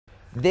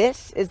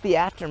This is the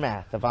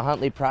aftermath of a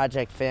Huntley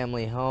Project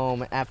family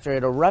home after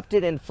it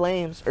erupted in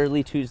flames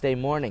early Tuesday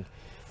morning.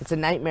 It's a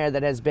nightmare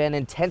that has been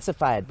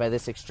intensified by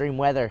this extreme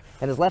weather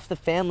and has left the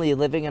family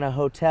living in a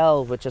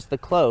hotel with just the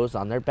clothes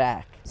on their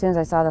back. As soon as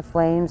I saw the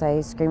flames, I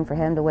screamed for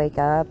him to wake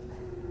up.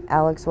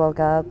 Alex woke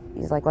up.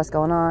 He's like, "What's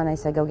going on?" I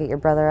said, "Go get your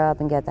brother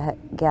up and get out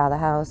of the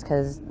house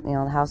because,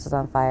 the house is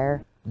on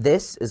fire."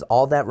 This is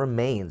all that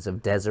remains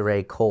of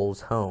Desiree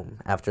Cole's home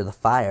after the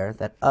fire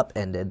that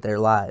upended their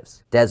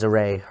lives.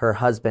 Desiree, her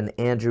husband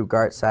Andrew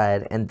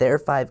Gartside, and their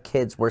 5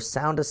 kids were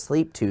sound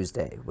asleep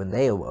Tuesday when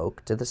they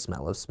awoke to the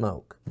smell of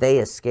smoke. They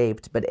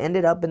escaped but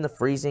ended up in the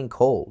freezing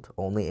cold,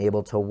 only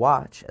able to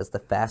watch as the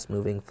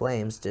fast-moving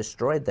flames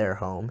destroyed their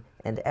home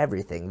and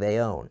everything they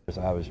own.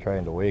 I was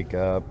trying to wake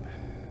up,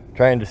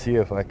 trying to see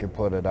if I could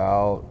put it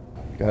out.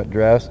 Got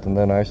dressed and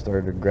then I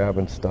started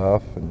grabbing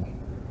stuff, and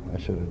I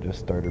should have just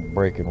started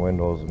breaking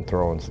windows and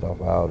throwing stuff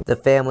out. The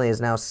family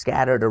is now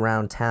scattered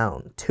around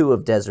town. 2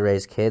 of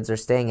Desiree's kids are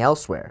staying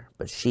elsewhere,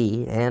 but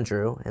she,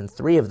 Andrew, and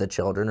 3 of the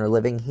children are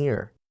living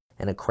here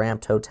in a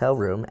cramped hotel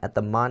room at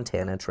the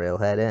Montana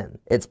Trailhead Inn.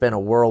 It's been a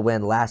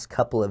whirlwind last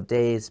couple of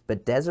days,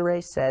 but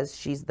Desiree says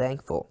she's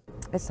thankful.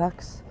 It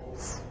sucks,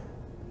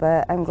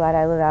 but I'm glad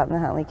I live out in the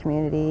Huntley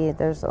community.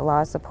 There's a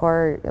lot of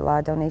support, a lot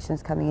of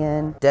donations coming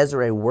in.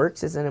 Desiree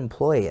works as an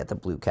employee at the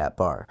Blue Cat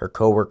Bar. Her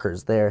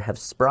co-workers there have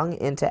sprung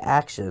into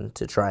action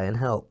to try and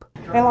help.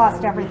 They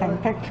lost everything,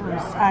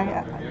 pictures,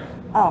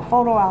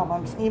 photo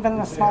albums, even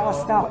the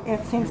smallest stuff.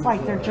 It seems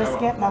like they're just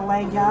getting a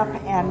leg up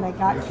and they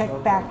got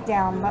kicked back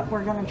down, but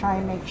we're going to try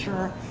and make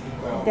sure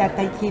that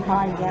they keep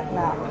on getting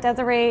up.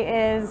 Desiree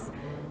is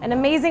an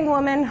amazing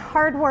woman,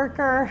 hard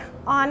worker,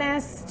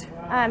 honest.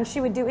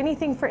 She would do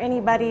anything for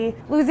anybody.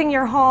 Losing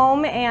your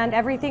home and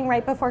everything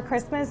right before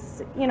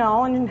Christmas,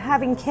 and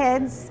having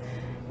kids,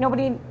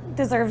 nobody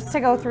deserves to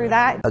go through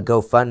that. A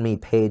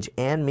GoFundMe page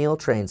and meal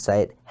train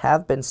site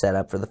have been set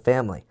up for the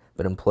family,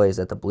 but employees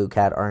at the Blue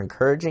Cat are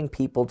encouraging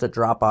people to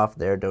drop off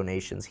their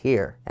donations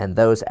here, and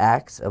those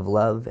acts of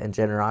love and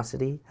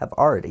generosity have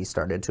already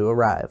started to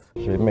arrive.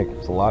 It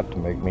makes a lot to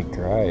make me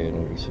cry,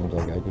 and it seems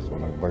like I just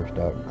want to burst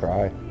out and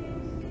cry,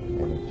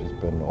 and it's just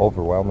been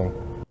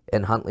overwhelming.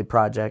 In Huntley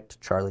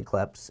Project, Charlie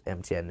Kleps,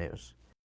 MTN News.